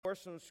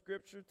portion of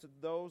Scripture to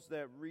those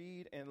that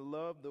read and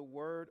love the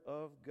Word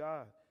of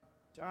God.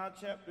 John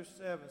chapter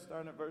 7,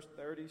 starting at verse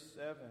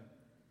 37.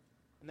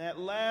 And that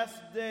last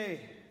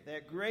day,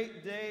 that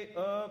great day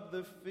of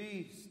the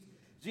feast,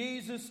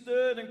 Jesus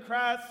stood and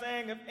cried,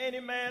 saying, If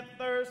any man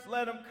thirst,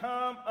 let him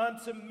come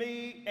unto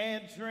me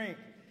and drink.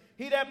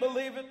 He that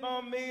believeth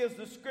on me, as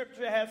the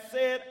Scripture hath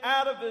said,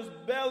 out of his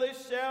belly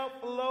shall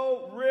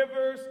flow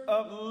rivers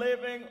of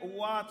living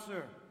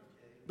water.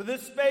 But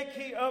this spake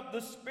he of the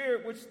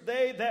Spirit, which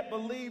they that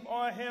believe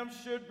on him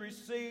should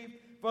receive.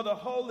 For the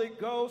Holy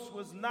Ghost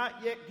was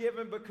not yet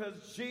given,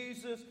 because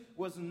Jesus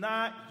was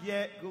not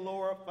yet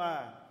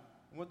glorified.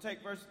 And we'll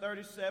take verse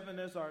 37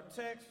 as our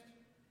text.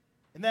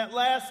 In that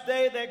last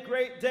day, that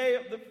great day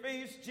of the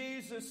feast,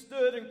 Jesus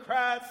stood and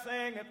cried,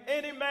 saying, If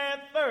any man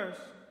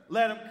thirst,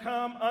 let him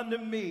come unto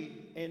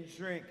me and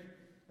drink.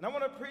 And I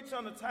want to preach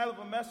on the title of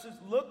a message,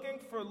 Looking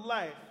for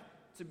Life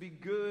to be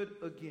Good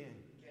Again.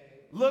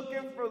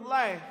 Looking for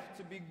life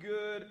to be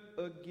good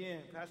again.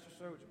 Pastor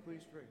Sir, would you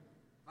please pray?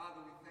 Father,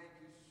 we thank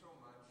you so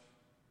much.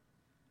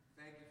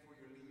 Thank you for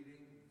your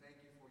leading. Thank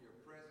you for your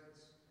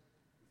presence.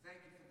 We thank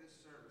you for this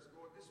service.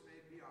 Lord, this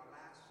may be our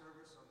last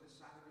service on this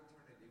side of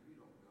eternity. We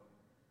don't know.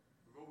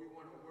 But Lord, we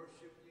want to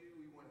worship you.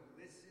 We want to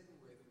listen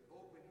with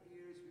open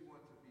ears. We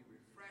want to be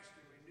refreshed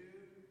and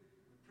renewed.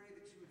 We pray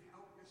that you would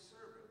help your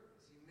servant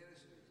as he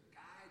ministers.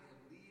 Guide and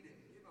lead and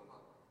give him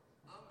a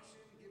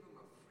unction, give him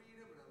a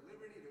freedom and a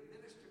liberty to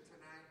minister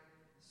tonight.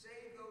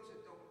 Save those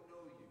that don't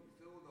know you.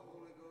 Fill with the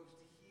Holy Ghost.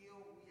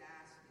 Heal, we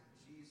ask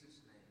in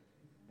Jesus' name.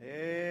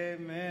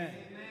 Amen.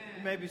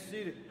 You may be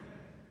seated.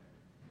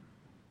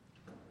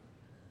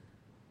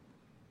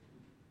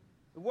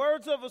 The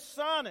words of a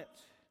sonnet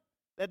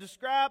that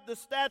describe the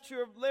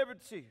Statue of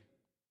Liberty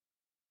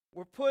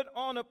were put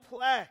on a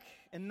plaque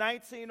in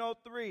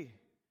 1903,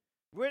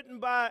 written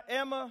by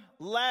Emma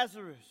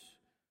Lazarus,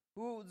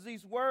 who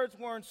these words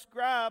were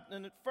inscribed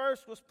and at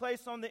first was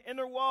placed on the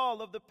inner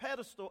wall of the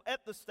pedestal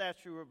at the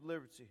Statue of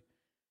Liberty.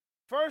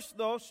 First,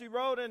 though, she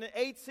wrote in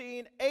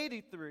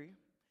 1883,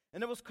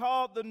 and it was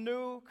called the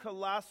New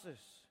Colossus.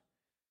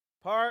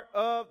 Part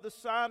of the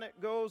sonnet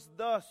goes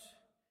thus.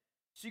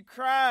 She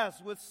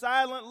cries with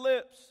silent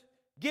lips,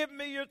 Give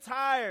me your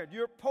tired,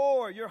 your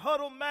poor, your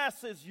huddled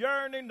masses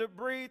yearning to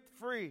breathe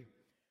free.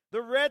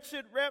 The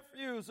wretched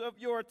refuse of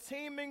your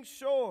teeming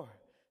shore.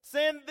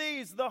 Send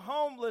these, the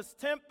homeless,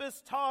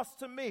 tempest-tossed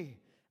to me.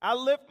 I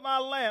lift my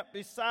lamp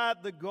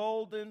beside the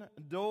golden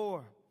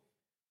door.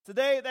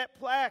 Today, that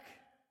plaque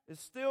is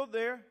still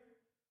there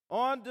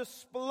on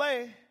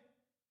display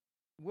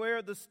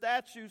where the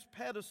statue's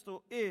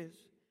pedestal is.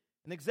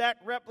 An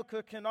exact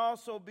replica can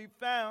also be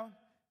found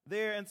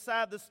there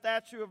inside the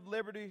Statue of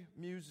Liberty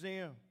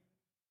Museum.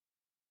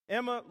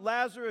 Emma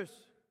Lazarus,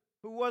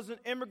 who was an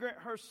immigrant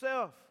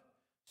herself,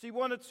 she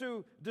wanted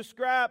to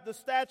describe the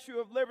Statue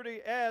of Liberty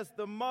as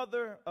the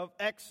mother of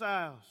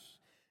exiles,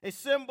 a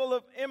symbol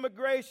of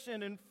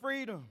immigration and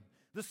freedom,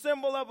 the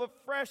symbol of a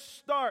fresh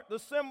start, the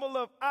symbol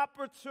of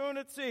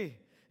opportunity.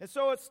 And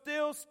so it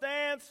still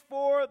stands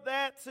for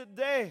that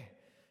today.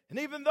 And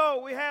even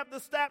though we have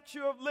the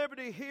Statue of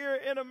Liberty here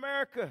in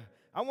America,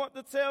 I want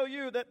to tell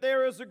you that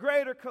there is a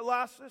greater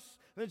Colossus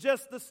than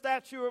just the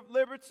Statue of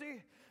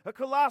Liberty. A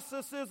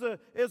Colossus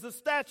is a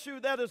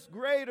statue that is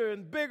greater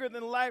and bigger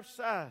than life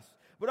size.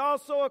 But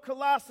also a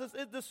Colossus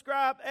is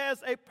described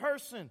as a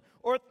person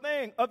or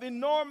thing of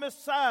enormous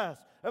size,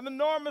 of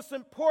enormous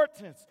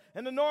importance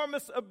and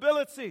enormous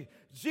ability.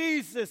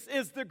 Jesus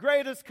is the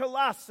greatest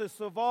Colossus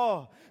of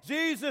all.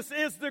 Jesus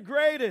is the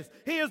greatest.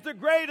 He is the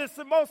greatest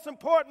and most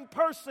important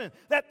person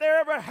that there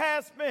ever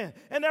has been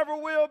and ever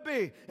will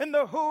be. In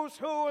the Who's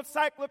Who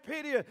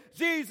encyclopedia,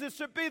 Jesus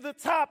should be the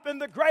top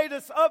and the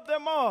greatest of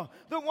them all.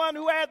 The one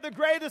who had the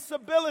greatest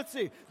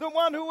ability. The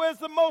one who is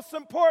the most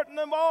important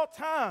of all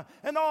time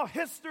and all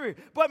history.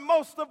 But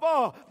most of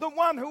all, the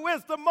one who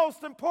is the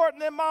most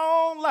important in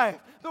my own life.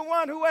 The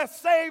one who has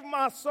saved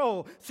my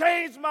soul,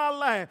 changed my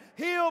life,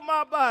 healed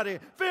my body,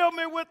 filled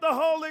me with the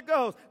Holy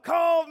Ghost,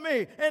 called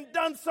me, and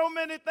done so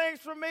many things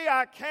for me,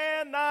 I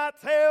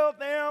cannot tell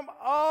them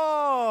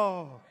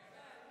all.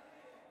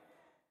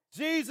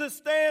 Jesus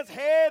stands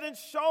head and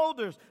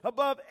shoulders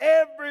above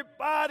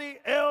everybody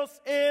else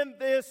in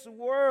this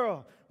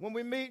world. When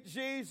we meet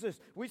Jesus,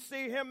 we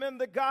see him in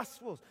the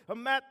Gospels of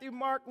Matthew,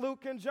 Mark,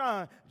 Luke, and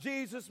John.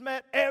 Jesus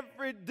met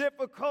every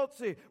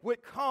difficulty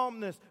with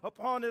calmness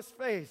upon his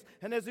face.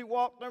 And as he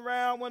walked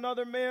around when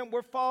other men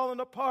were falling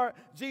apart,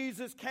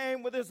 Jesus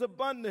came with his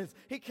abundance.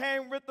 He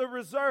came with the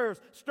reserves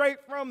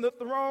straight from the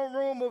throne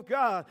room of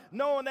God,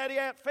 knowing that he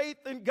had faith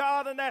in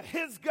God and that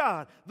his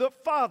God, the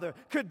Father,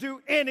 could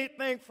do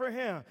anything for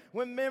him.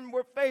 When men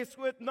were faced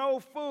with no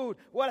food,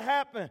 what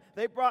happened?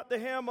 They brought to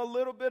him a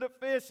little bit of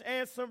fish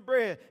and some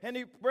bread. and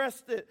he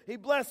blessed it,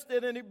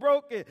 and he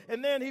broke it.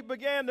 And then he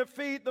began to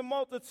feed the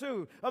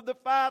multitude of the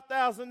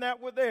 5,000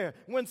 that were there.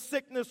 When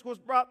sickness was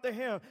brought to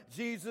him,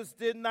 Jesus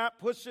did not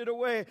push it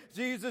away.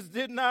 Jesus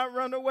did not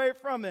run away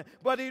from it.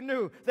 But he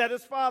knew that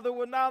his Father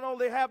would not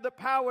only have the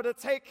power to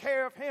take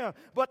care of him,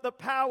 but the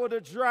power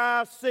to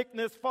drive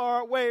sickness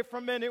far away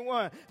from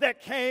anyone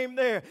that came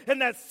there.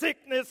 And that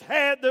sickness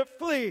had to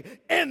flee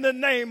in the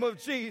name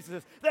of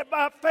Jesus. That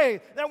by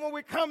faith, that when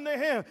we come to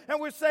him and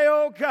we say,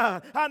 oh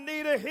God, I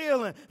need a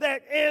healing,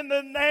 that in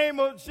the name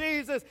of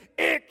Jesus,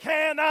 it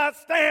cannot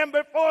stand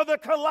before the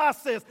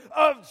colossus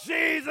of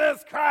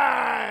Jesus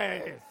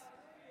Christ.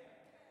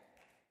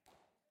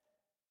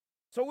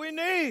 So we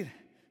need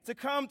to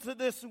come to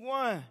this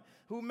one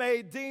who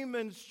made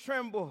demons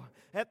tremble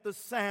at the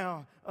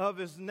sound of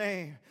his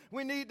name.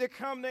 We need to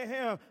come to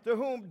him to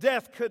whom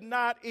death could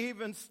not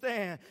even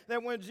stand.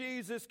 That when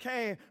Jesus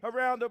came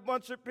around a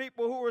bunch of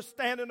people who were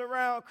standing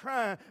around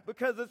crying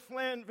because his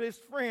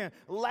friend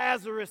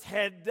Lazarus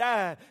had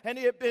died and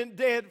he had been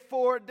dead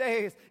 4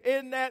 days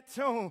in that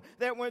tomb,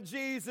 that when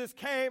Jesus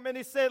came and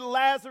he said,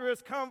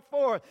 Lazarus, come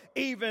forth,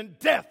 even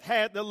death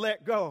had to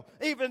let go.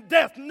 Even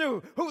death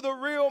knew who the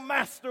real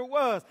master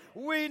was.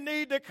 We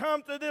need to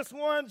come to this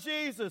one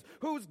Jesus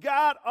who's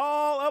got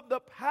all of the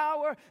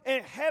power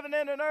in heaven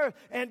and in earth.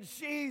 And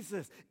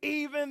Jesus,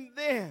 even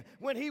then,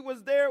 when he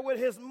was there with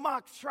his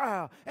mock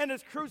trial and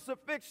his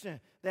crucifixion,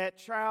 that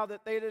trial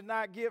that they did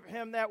not give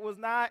him that was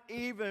not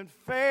even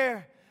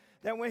fair,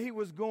 that when he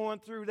was going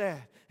through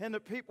that and the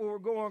people were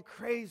going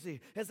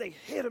crazy as they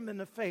hit him in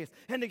the face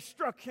and they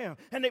struck him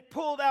and they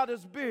pulled out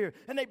his beard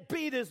and they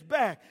beat his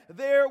back,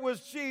 there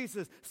was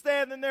Jesus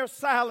standing there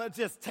silent,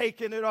 just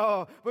taking it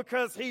all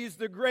because he's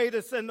the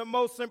greatest and the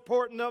most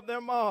important of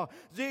them all.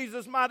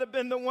 Jesus might have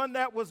been the one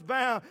that was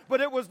bound, but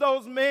it was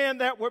those men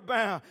that were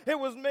bound. It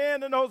was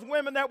men and those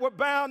women that were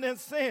bound in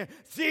sin.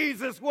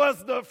 Jesus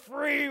was the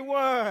free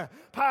one.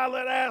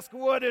 Pilate asked,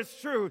 what is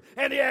truth?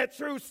 And he had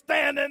truth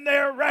standing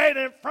there right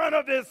in front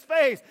of his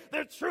face.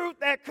 The truth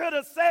that could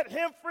have set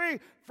him free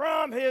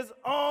from his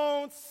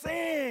own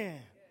sin.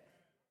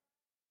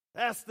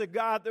 That's the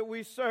God that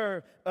we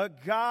serve, a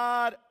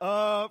God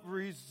of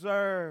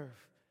reserve.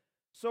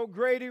 So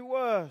great he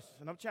was,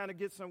 and I'm trying to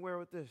get somewhere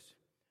with this.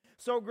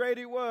 So great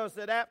he was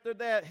that after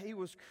that he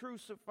was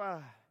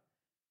crucified,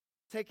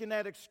 taking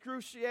that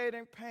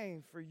excruciating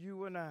pain for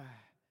you and I,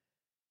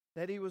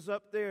 that he was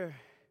up there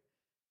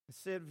and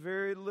said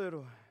very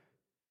little.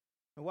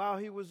 And while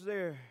he was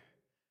there,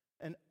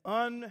 an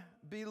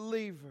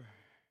unbeliever,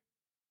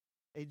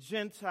 a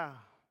Gentile,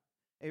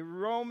 a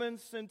Roman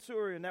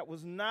centurion that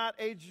was not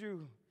a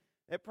Jew,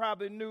 that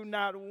probably knew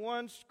not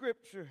one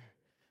scripture,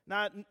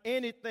 not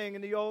anything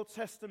in the Old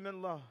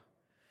Testament law.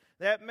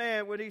 That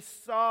man, when he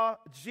saw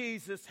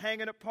Jesus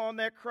hanging upon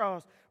that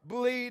cross,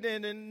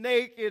 bleeding and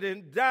naked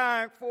and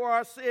dying for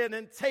our sin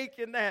and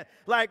taking that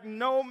like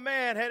no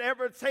man had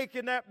ever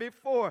taken that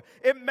before,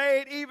 it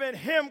made even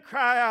him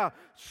cry out,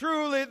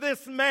 truly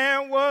this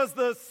man was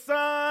the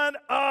Son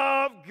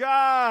of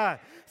God.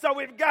 So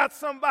we've got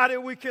somebody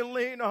we can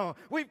lean on.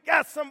 We've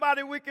got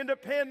somebody we can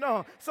depend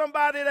on.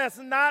 Somebody that's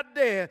not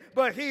dead,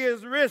 but he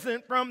is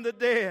risen from the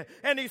dead.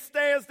 And he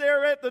stands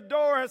there at the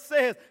door and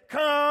says,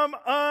 come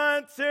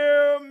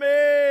unto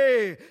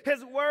me.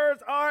 His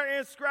words are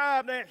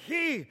inscribed, and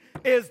he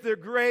is the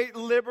great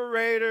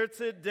liberator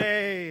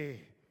today.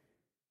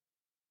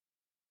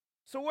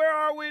 So where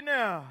are we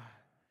now?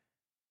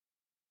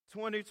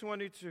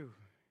 2022.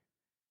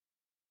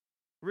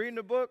 Reading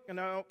the book, and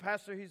I know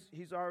Pastor,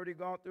 he's already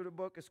gone through the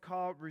book. It's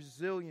called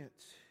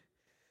Resilience.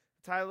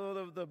 The title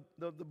of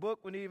the book,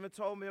 when he even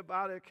told me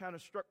about it, kind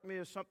of struck me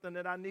as something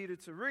that I needed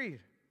to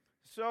read.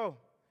 So,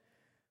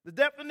 the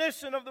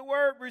definition of the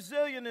word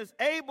resilient is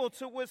able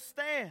to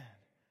withstand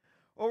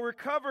or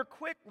recover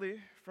quickly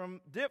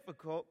from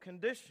difficult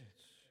conditions.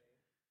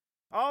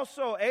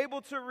 Also,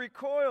 able to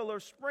recoil or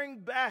spring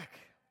back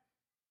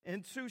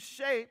into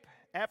shape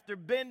after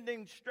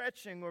bending,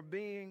 stretching, or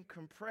being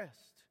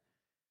compressed.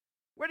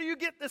 Where do you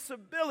get this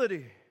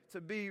ability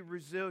to be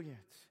resilient?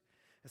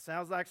 It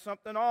sounds like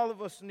something all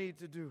of us need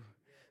to do.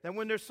 That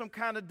when there's some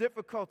kind of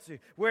difficulty,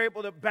 we're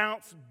able to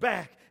bounce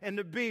back and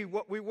to be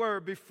what we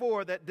were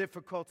before that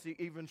difficulty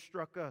even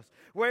struck us.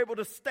 We're able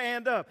to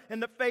stand up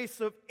in the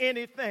face of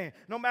anything,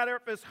 no matter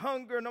if it's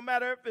hunger, no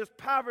matter if it's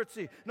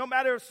poverty, no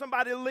matter if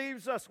somebody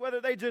leaves us,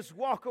 whether they just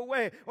walk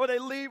away or they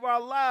leave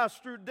our lives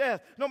through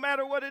death, no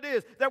matter what it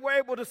is, that we're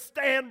able to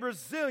stand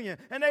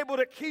resilient and able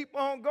to keep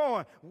on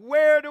going.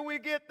 Where do we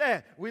get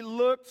that? We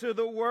look to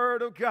the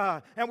Word of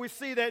God, and we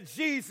see that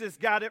Jesus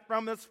got it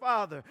from his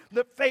Father.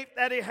 The faith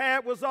that he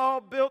had was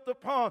all built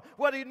upon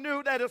what he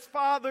knew that his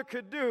Father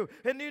could do.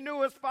 And he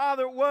knew his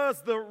Father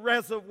was the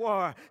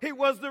reservoir. He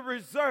was the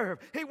reserve.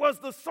 He was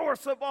the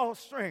source of all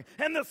strength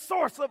and the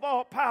source of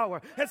all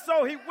power. And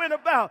so he went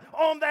about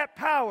on that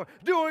power,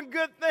 doing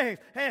good things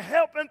and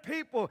helping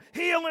people,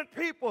 healing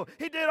people.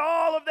 He did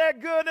all of that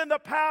good in the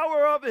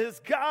power of his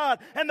God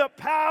and the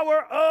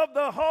power of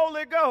the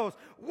Holy Ghost.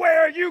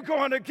 where are you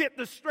going to get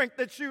the strength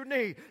that you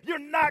need? You're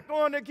not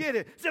going to get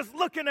it just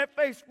looking at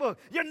Facebook.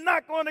 You're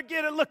not going to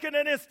get it looking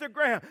at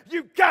Instagram.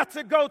 You got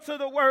to go to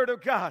the Word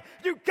of God.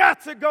 You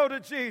got to go to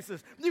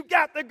Jesus. You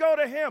got to go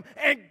to Him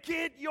and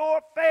get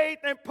your faith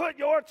and put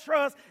your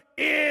trust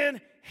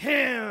in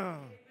Him.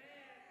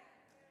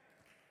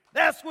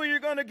 That's where you're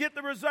going to get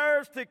the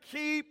reserves to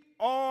keep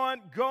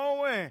on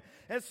going.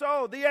 And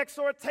so the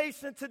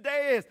exhortation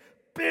today is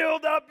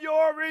build up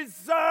your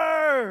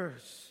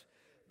reserves.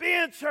 Be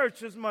in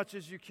church as much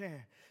as you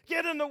can.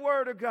 Get in the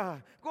Word of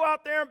God. Go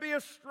out there and be a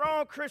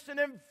strong Christian.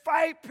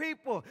 Invite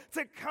people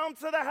to come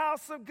to the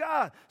house of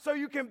God so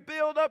you can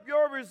build up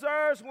your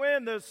reserves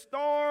when the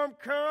storm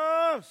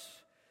comes.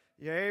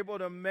 You're able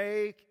to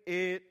make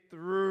it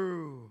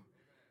through.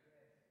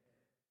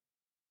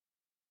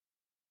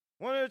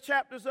 One of the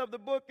chapters of the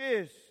book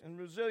is, in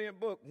Resilient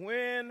Book,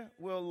 When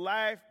Will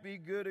Life Be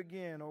Good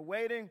Again? Or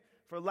Waiting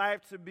for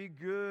Life to Be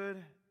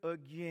Good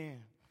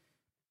Again.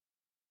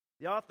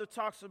 The author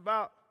talks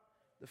about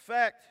the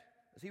fact,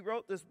 as he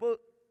wrote this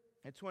book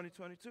in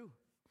 2022.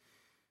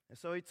 And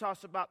so he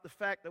talks about the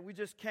fact that we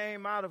just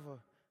came out of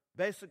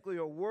basically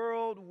a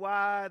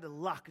worldwide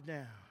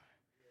lockdown.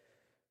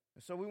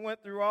 And so we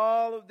went through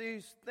all of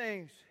these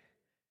things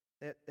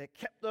that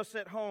kept us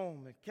at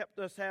home and kept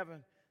us having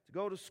to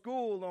go to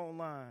school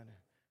online,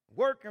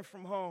 working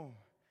from home,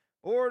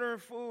 ordering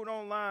food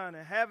online,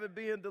 and have it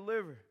being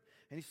delivered.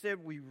 And he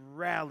said we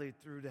rallied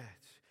through that.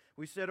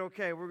 We said,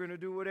 okay, we're going to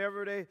do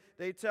whatever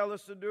they tell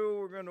us to do.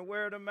 We're going to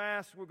wear the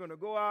mask. We're going to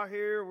go out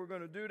here. We're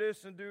going to do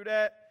this and do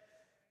that.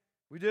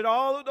 We did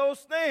all of those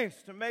things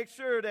to make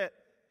sure that,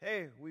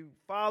 hey, we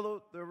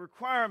followed the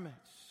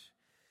requirements.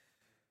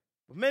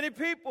 But many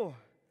people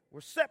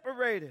were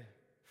separated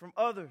from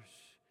others.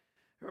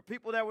 There were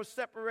people that were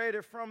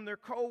separated from their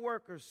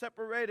co-workers,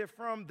 separated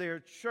from their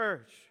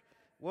church.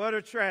 What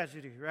a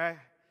tragedy, right?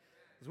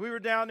 Because we were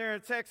down there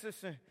in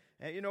Texas, and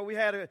you know,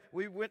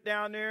 we went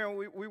down there, and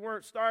we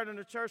weren't starting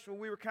the church, but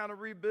we were kind of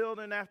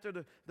rebuilding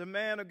after the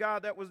man of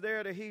God that was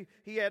there, that he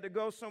had to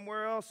go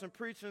somewhere else and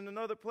preach in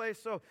another place.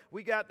 So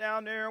we got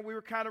down there, and we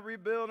were kind of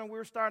rebuilding. We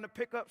were starting to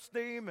pick up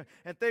steam,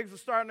 and things were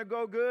starting to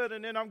go good.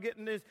 And then I'm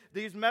getting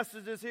these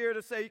messages here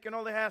to say you can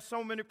only have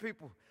so many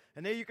people.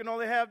 And then you can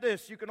only have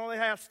this. You can only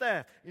have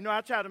staff. You know,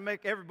 I try to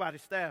make everybody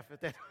staff at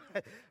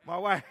that. My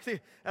wife,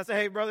 I say,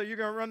 hey, brother, you're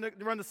going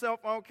to run the cell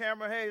phone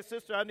camera. Hey,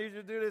 sister, I need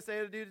you to do this. Hey,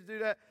 I need you to do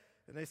that.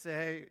 And they say,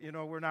 hey, you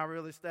know, we're not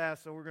really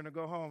staff, so we're going to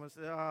go home. I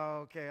said,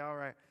 oh, okay, all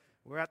right.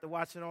 We're at to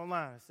watch it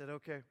online. I said,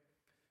 okay.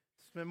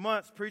 Spent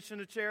months preaching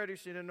to Charity.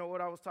 She didn't know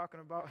what I was talking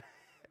about.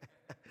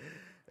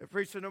 And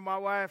preaching to my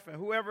wife and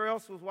whoever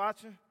else was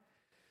watching.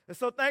 And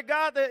so thank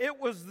God that it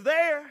was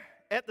there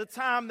at the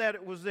time that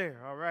it was there,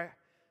 all right?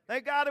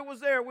 Thank God it was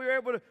there. We were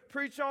able to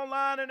preach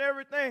online and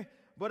everything.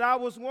 But I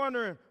was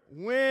wondering,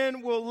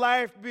 when will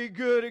life be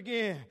good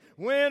again?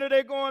 When are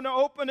they going to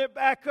open it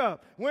back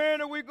up?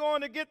 When are we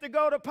going to get to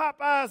go to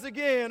Popeyes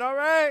again, all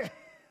right?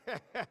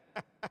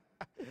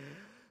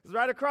 It's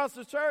right across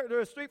the church,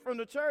 the street from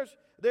the church.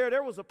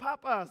 There was a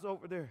Popeyes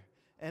over there.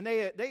 And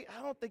I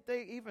don't think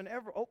they even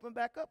ever opened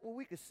back up where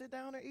we could sit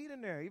down and eat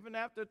in there, even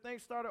after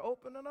things started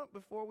opening up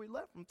before we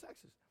left from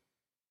Texas.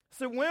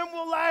 So when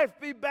will life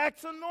be back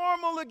to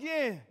normal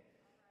again?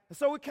 And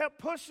so we kept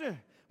pushing.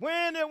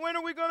 When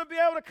are we going to be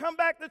able to come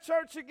back to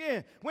church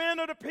again? When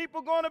are the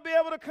people going to be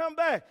able to come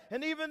back?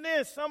 And even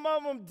then, some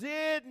of them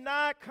did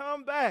not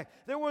come back.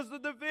 There was the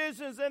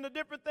divisions and the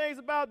different things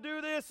about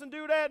do this and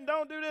do that and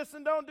don't do this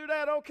and don't do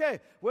that. Okay,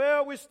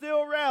 well, we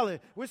still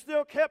rallied. We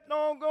still kept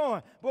on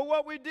going. But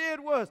what we did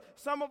was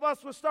some of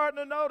us were starting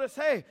to notice,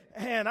 hey,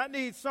 man, I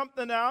need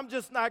something that I'm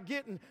just not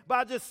getting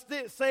by just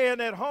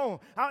staying at home.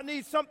 I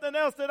need something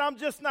else that I'm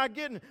just not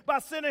getting by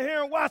sitting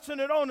here and watching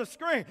it on the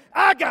screen.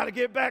 I got to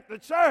get back to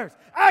church.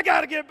 I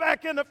got to get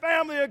back in the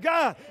family of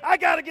God. I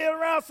got to get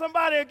around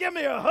somebody and give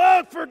me a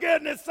hug, for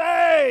goodness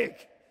sake.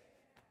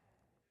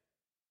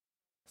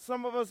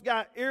 Some of us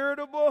got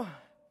irritable.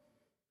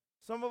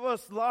 Some of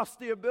us lost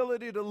the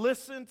ability to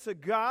listen to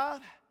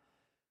God.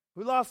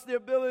 We lost the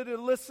ability to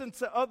listen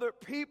to other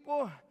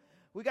people.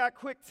 We got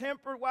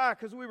quick-tempered. Why?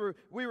 Because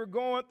we were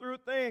going through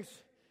things,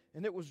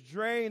 and it was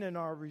draining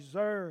our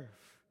reserve.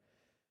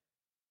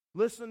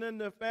 Listening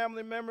to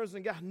family members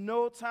and got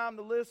no time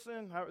to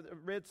listen. I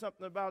read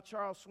something about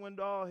Charles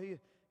Swindoll.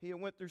 He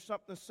went through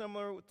something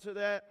similar to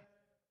that.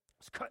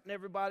 He's cutting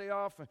everybody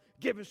off and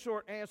giving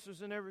short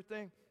answers and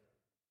everything.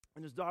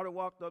 And his daughter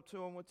walked up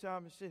to him one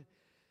time and said,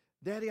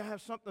 Daddy, I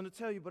have something to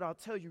tell you, but I'll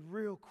tell you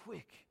real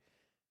quick.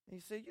 And he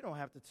said, you don't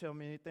have to tell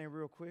me anything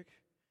real quick.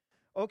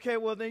 Okay,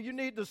 well, then you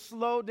need to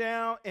slow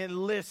down and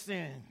listen.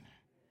 And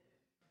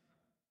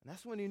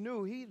that's when he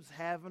knew he was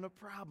having a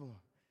problem.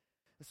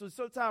 So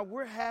sometimes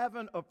we're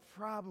having a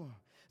problem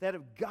that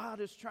if God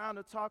is trying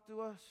to talk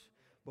to us,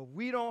 but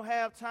we don't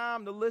have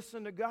time to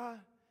listen to God,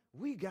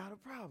 we got a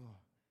problem.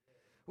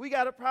 We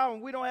got a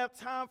problem. We don't have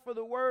time for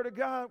the Word of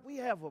God. We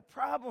have a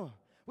problem.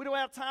 We don't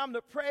have time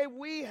to pray.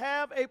 We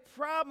have a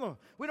problem.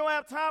 We don't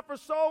have time for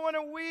soul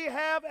winning. We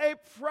have a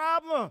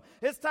problem.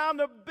 It's time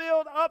to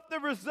build up the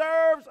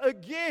reserves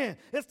again.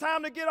 It's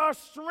time to get our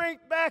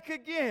strength back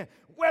again.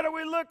 Where do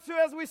we look to,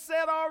 as we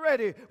said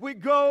already? We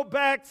go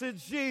back to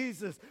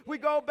Jesus. We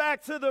go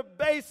back to the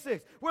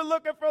basics. We're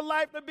looking for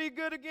life to be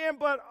good again,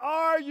 but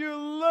are you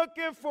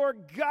looking for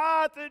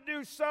God to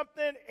do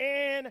something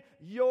in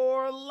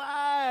your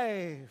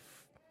life?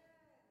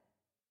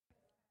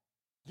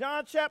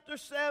 John chapter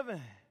 7.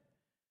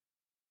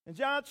 In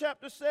John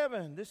chapter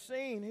 7, this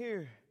scene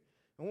here,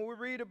 and when we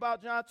read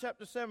about John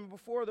chapter 7,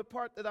 before the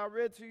part that I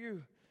read to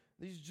you,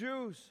 these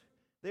Jews,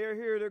 they're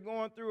here, they're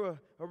going through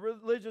a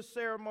religious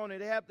ceremony.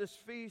 They have this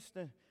feast,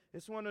 and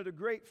it's one of the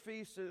great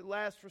feasts that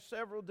lasts for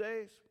several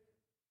days.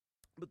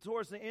 But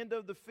towards the end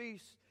of the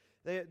feast,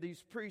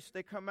 these priests,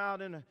 they come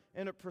out in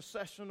a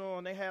processional,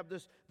 and they have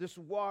this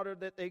water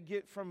that they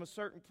get from a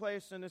certain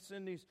place, and it's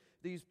in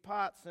these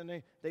pots, and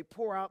they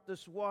pour out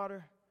this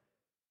water.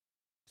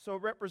 So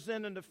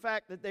representing the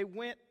fact that they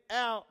went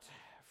out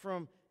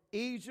from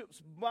Egypt's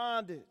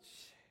bondage,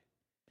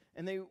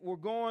 and they were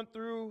going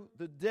through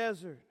the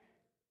desert,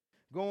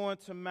 going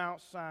to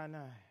Mount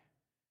Sinai.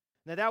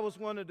 Now that was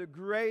one of the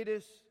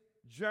greatest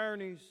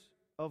journeys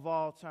of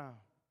all time.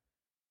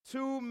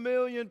 2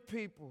 million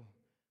people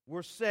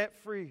were set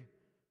free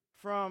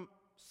from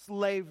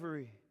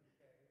slavery,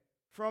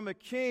 from a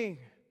king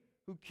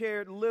who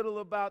cared little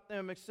about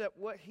them except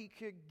what he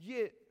could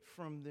get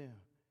from them.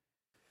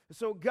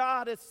 So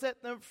God has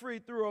set them free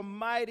through a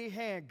mighty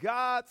hand.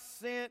 God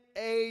sent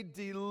a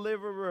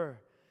deliverer.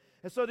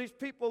 And so these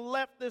people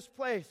left this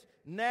place.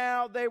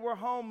 Now they were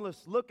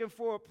homeless, looking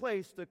for a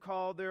place to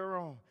call their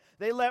own.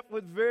 They left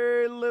with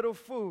very little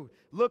food,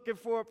 looking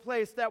for a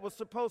place that was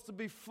supposed to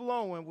be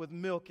flowing with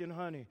milk and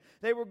honey.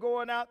 They were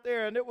going out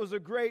there, and it was a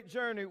great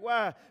journey.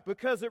 Why?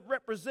 Because it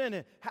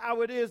represented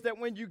how it is that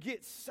when you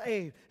get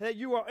saved, that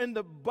you are in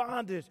the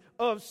bondage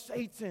of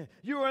Satan.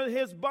 You are in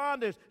his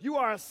bondage. You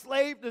are a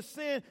slave to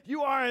sin.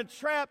 You are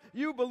entrapped.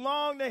 You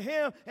belong to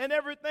him, and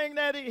everything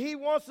that he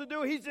wants to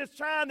do, he's just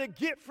trying to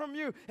get from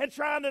you and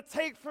trying to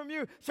take from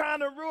you,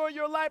 trying to ruin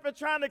your life and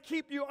trying to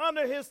keep you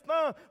under his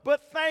thumb.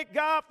 But thank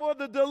God for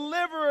the deliverer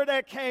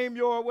that came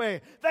your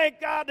way. Thank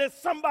God that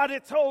somebody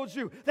told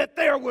you that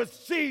there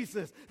was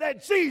Jesus,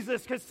 that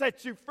Jesus could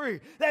set you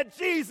free, that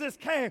Jesus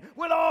came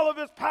with all of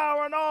his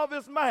power and all of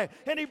his might,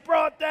 and he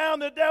brought down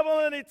the devil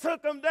and he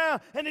took him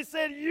down, and he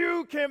said,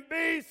 you can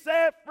be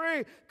set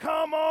free.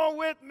 Come on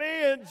with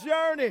me and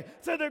journey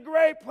to the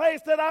great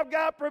place that I've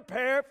got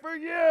prepared for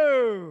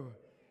you.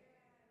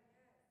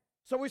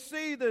 So we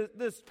see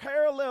this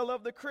parallel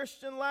of the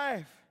Christian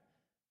life.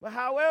 But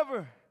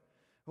however,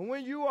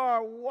 when you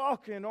are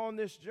walking on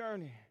this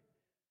journey,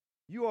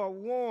 you are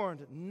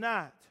warned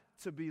not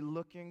to be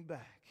looking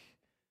back.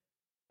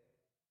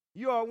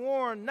 You are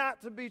warned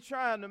not to be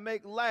trying to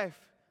make life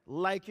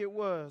like it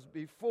was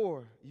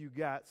before you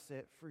got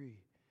set free.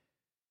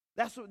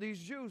 That's what these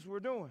Jews were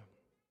doing.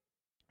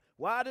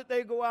 Why did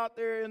they go out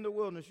there in the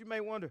wilderness? You may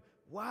wonder,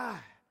 why?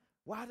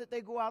 Why did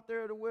they go out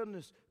there in the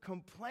wilderness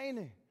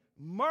complaining,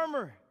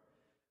 murmuring?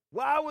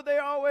 Why would they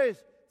always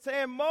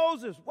saying,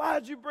 Moses, why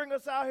did you bring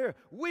us out here?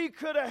 We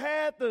could have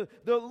had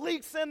the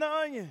leeks and the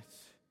onions.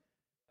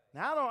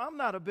 Now, I'm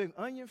not a big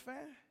onion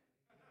fan,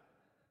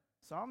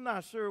 so I'm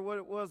not sure what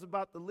it was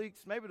about the leeks.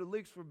 Maybe the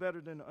leeks were better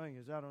than the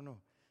onions. I don't know.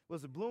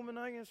 Was it blooming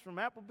onions from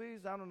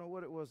Applebee's? I don't know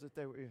what it was that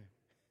they were eating.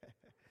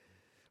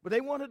 But they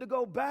wanted to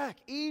go back,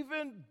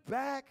 even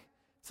back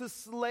to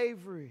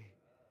slavery,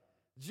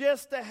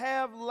 just to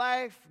have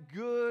life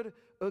good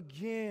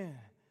again.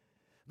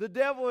 The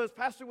devil, as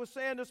Pastor was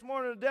saying this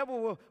morning, the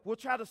devil will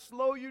try to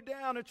slow you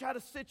down and try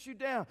to sit you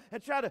down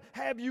and try to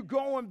have you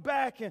going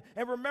back and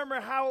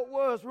remembering how it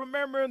was,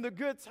 remembering the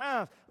good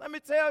times. Let me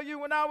tell you,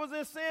 when I was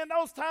in sin,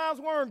 those times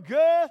weren't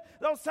good.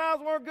 Those times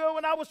weren't good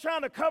when I was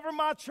trying to cover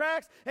my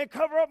tracks and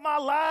cover up my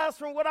lies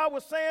from what I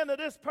was saying to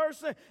this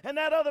person and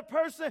that other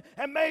person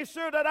and made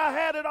sure that I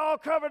had it all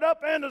covered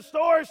up and the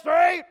story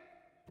straight.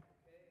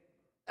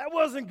 That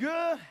wasn't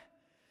good.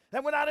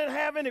 And when I didn't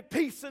have any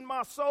peace in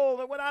my soul,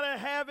 and when I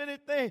didn't have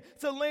anything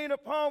to lean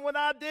upon, when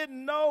I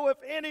didn't know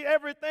if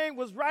everything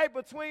was right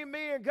between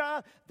me and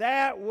God,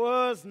 that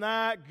was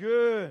not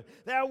good.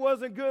 That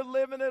wasn't good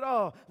living at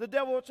all. The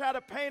devil will try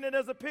to paint it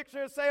as a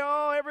picture and say,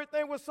 oh,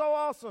 everything was so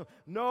awesome.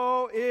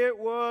 No, it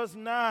was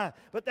not.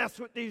 But that's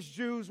what these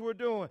Jews were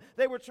doing.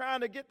 They were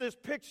trying to get this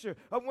picture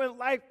of when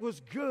life was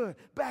good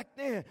back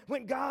then,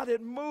 when God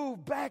had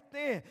moved back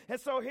then. And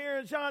so here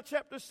in John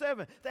chapter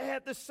 7, they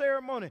had this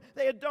ceremony.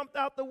 They had dumped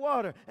out the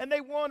water, and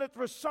they wanted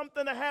for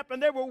something to happen.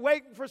 They were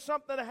waiting for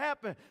something to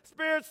happen.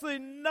 Spiritually,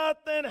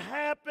 nothing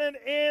happened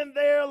in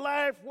their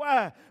life.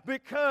 Why?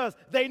 Because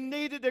they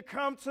needed to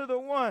come to the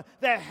one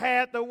that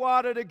had the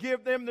water to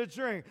give them the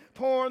drink.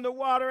 Pouring the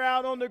water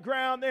out on the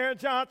ground there in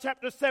John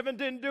chapter 7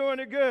 didn't do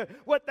any good.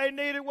 What they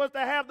needed was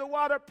to have the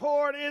water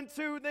poured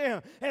into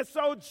them. And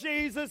so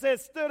Jesus had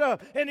stood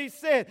up and he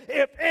said,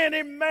 if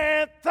any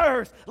man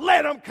thirst,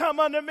 let him come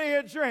unto me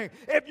and drink.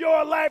 If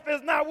your life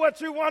is not what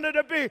you want it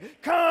to be,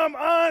 come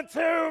unto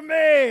unto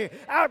me.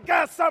 I've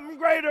got something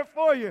greater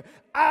for you.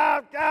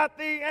 I've got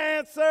the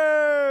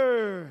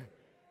answer.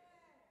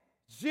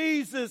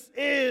 Jesus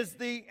is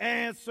the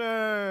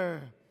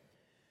answer.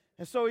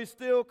 And so he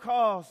still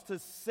calls to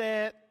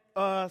set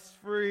us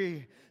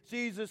free.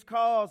 Jesus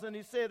calls and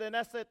he said, and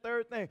that's that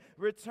third thing,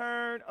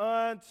 return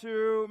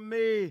unto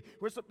me.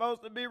 We're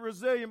supposed to be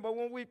resilient, but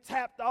when we've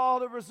tapped all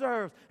the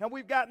reserves and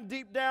we've gotten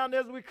deep down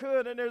as we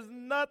could and there's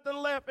nothing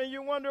left and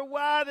you wonder,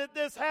 why did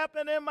this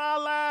happen in my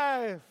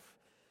life?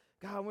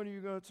 God, when are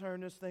you going to turn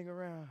this thing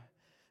around?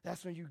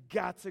 That's when you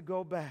got to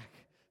go back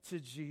to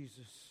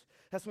Jesus.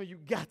 That's when you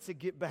got to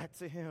get back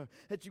to him.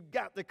 That you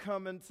got to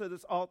come into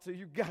this altar.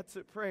 You got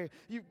to pray.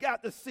 You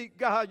got to seek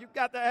God. You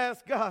got to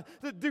ask God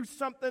to do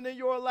something in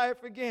your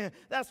life again.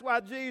 That's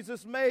why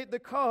Jesus made the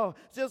call,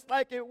 just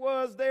like it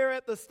was there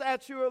at the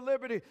Statue of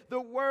Liberty.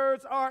 The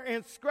words are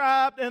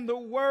inscribed in the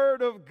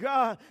Word of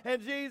God.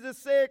 And Jesus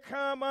said,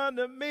 come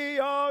unto me,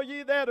 all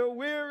ye that are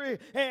weary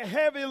and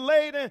heavy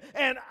laden,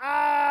 and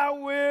I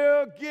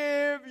will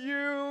give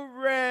you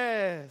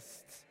rest.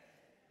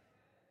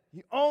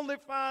 You only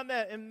find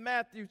that in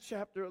Matthew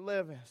chapter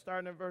 11,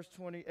 starting in verse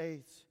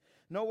 28.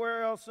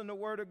 Nowhere else in the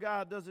Word of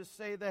God does it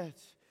say that.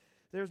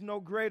 There's no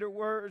greater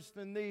words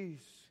than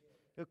these,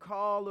 the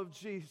call of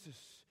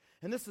Jesus.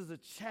 And this is a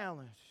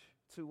challenge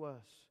to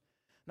us.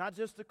 Not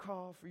just a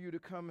call for you to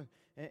come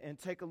and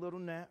take a little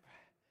nap,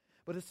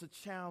 but it's a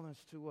challenge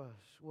to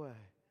us. Why?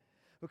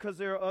 Because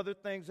there are other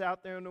things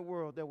out there in the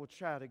world that will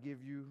try to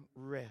give you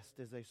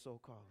rest, as they so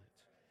call it.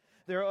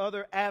 There are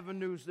other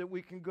avenues that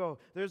we can go.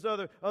 There's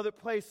other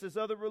places,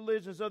 other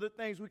religions, other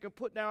things we can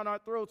put down our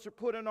throats or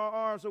put in our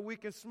arms, or we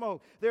can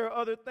smoke. There are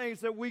other things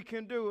that we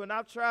can do, and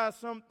I've tried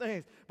some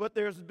things, but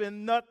there's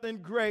been nothing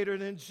greater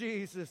than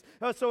Jesus.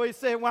 So he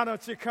said, why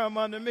don't you come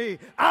unto me?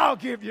 I'll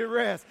give you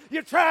rest.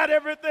 You tried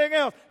everything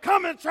else.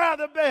 Come and try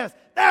the best.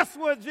 That's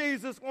what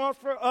Jesus wants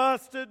for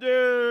us to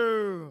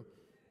do.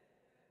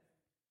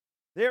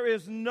 There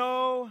is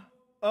no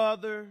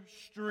other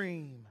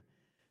stream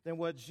than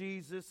what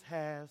Jesus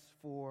has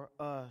for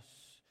us.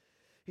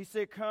 He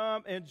said,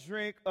 come and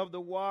drink of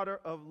the water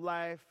of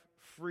life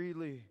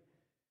freely.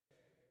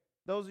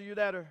 Those of you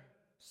that are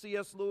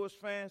C.S. Lewis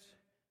fans,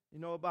 you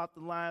know about The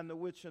Lion, the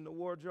Witch, and the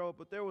Wardrobe,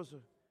 but there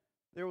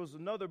was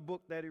another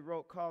book that he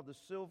wrote called The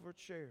Silver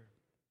Chair.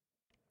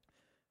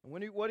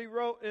 And what he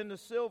wrote in The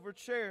Silver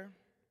Chair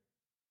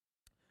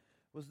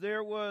was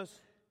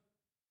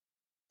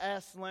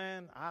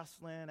Aslan.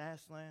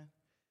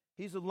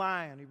 He's a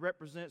lion. He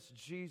represents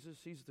Jesus.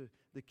 He's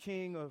the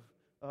king of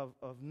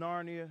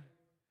Narnia.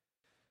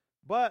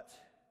 But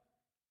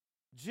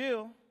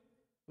Jill,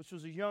 which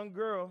was a young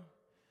girl,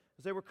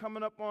 as they were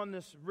coming up on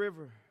this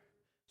river,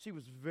 she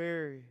was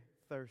very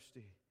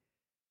thirsty.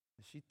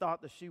 And she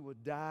thought that she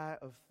would die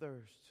of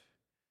thirst.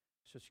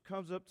 So she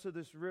comes up to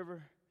this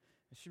river,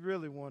 and she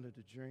really wanted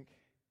to drink.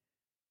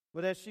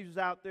 But as she was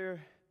out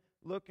there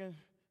looking,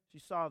 she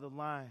saw the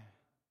lion.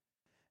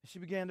 And she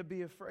began to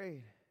be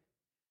afraid.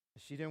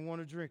 She didn't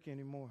want to drink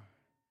anymore.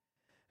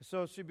 And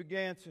so she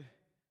began to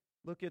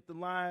look at the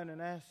lion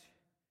and ask,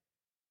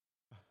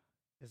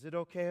 is it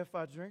okay if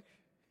I drink?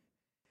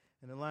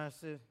 And the lion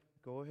said,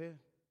 go ahead.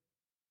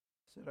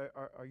 He said,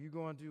 are you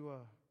going to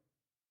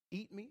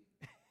eat me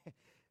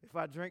if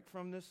I drink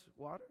from this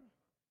water?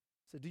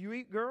 He said, do you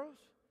eat girls?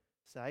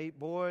 He said, I eat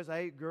boys,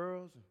 I eat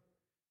girls, and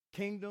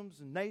kingdoms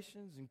and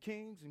nations and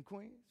kings and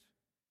queens.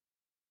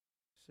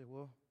 He said,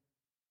 well,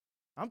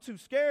 I'm too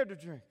scared to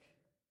drink.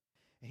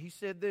 And he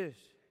said this,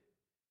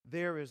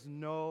 there is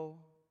no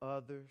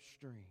other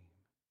stream.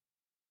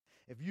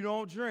 If you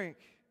don't drink,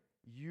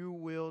 you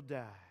will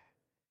die.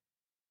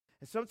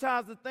 And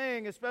sometimes the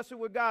thing, especially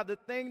with God, the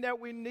thing that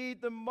we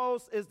need the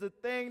most is the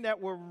thing that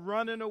we're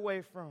running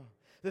away from.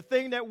 The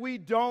thing that we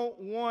don't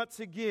want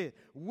to get.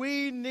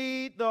 We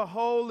need the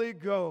Holy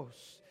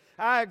Ghost.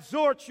 I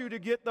exhort you to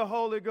get the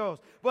Holy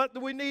Ghost.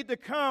 But we need to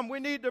come.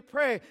 We need to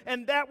pray.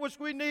 And that which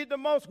we need the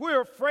most,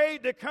 we're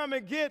afraid to come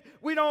and get.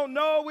 We don't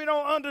know. We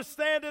don't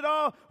understand it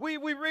all. We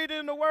read it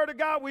in the Word of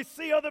God. We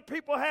see other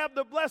people have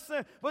the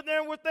blessing. But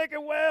then we're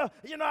thinking, well,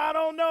 I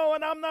don't know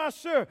and I'm not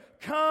sure.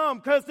 Come,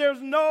 because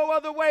there's no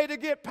other way to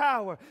get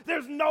power.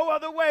 There's no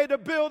other way to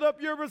build up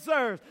your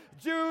reserves.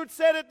 Jude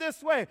said it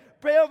this way,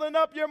 building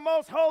up your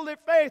most holy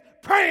faith,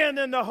 praying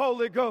in the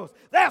Holy Ghost.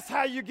 That's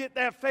how you get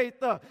that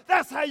faith up.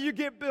 That's how you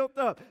get built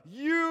up.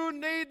 You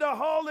need the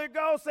Holy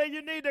Ghost, and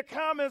you need to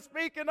come and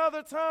speak in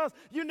other tongues.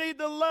 You need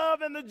the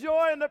love and the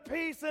joy and the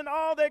peace and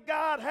all that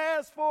God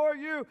has for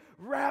you,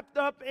 wrapped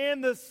up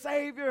in the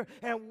Savior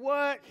and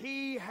what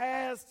He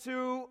has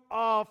to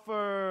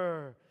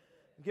offer.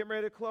 Getting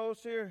ready to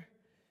close here.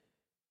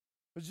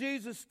 But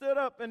Jesus stood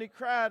up and He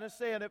cried and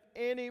said, if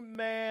any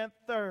man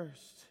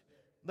thirst,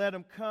 let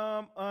him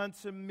come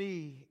unto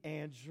me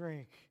and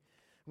drink.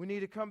 We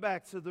need to come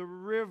back to the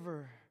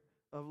river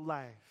of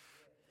life.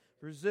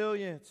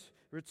 Resilience,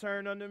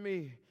 return unto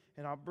me,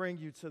 and I'll bring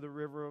you to the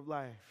river of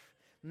life.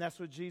 And that's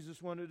what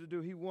Jesus wanted to do.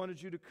 He wanted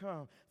you to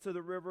come to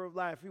the river of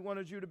life. He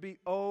wanted you to be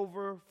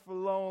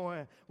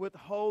overflowing with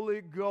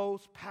Holy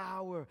Ghost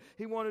power.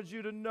 He wanted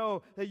you to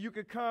know that you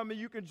could come and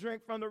you can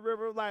drink from the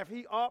river of life.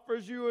 He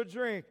offers you a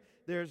drink.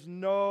 There's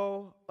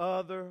no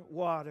other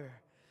water.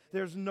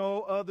 There's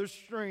no other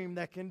stream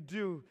that can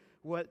do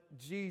what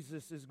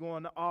Jesus is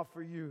going to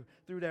offer you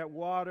through that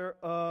water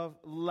of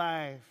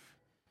life.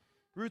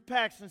 Ruth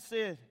Paxton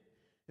said,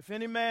 if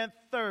any man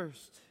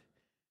thirst,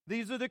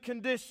 these are the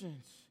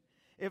conditions.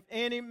 If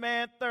any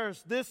man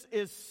thirst, this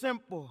is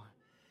simple.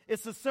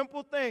 It's a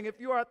simple thing.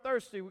 If you are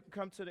thirsty, we can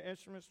come to the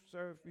instruments,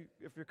 sir,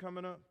 if you're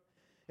coming up.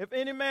 If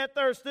any man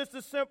thirst, this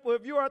is simple.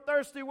 If you are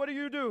thirsty, what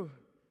do?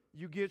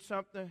 You get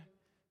something,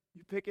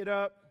 you pick it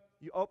up,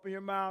 you open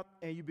your mouth,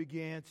 and you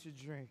begin to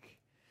drink.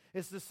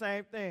 It's the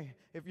same thing.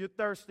 If you're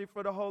thirsty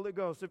for the Holy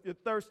Ghost, if you're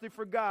thirsty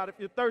for God, if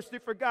you're thirsty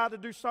for God to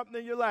do something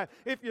in your life,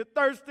 if you're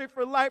thirsty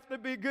for life to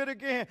be good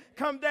again,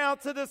 come down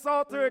to this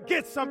altar and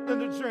get something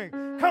to drink.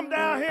 Come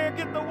down here and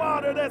get the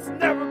water that's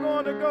never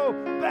going to go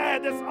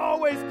bad, that's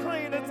always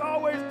clean, it's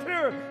always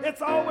pure,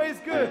 it's always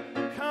good.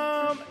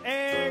 Come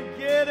and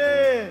get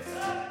it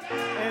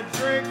and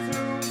drink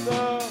to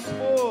the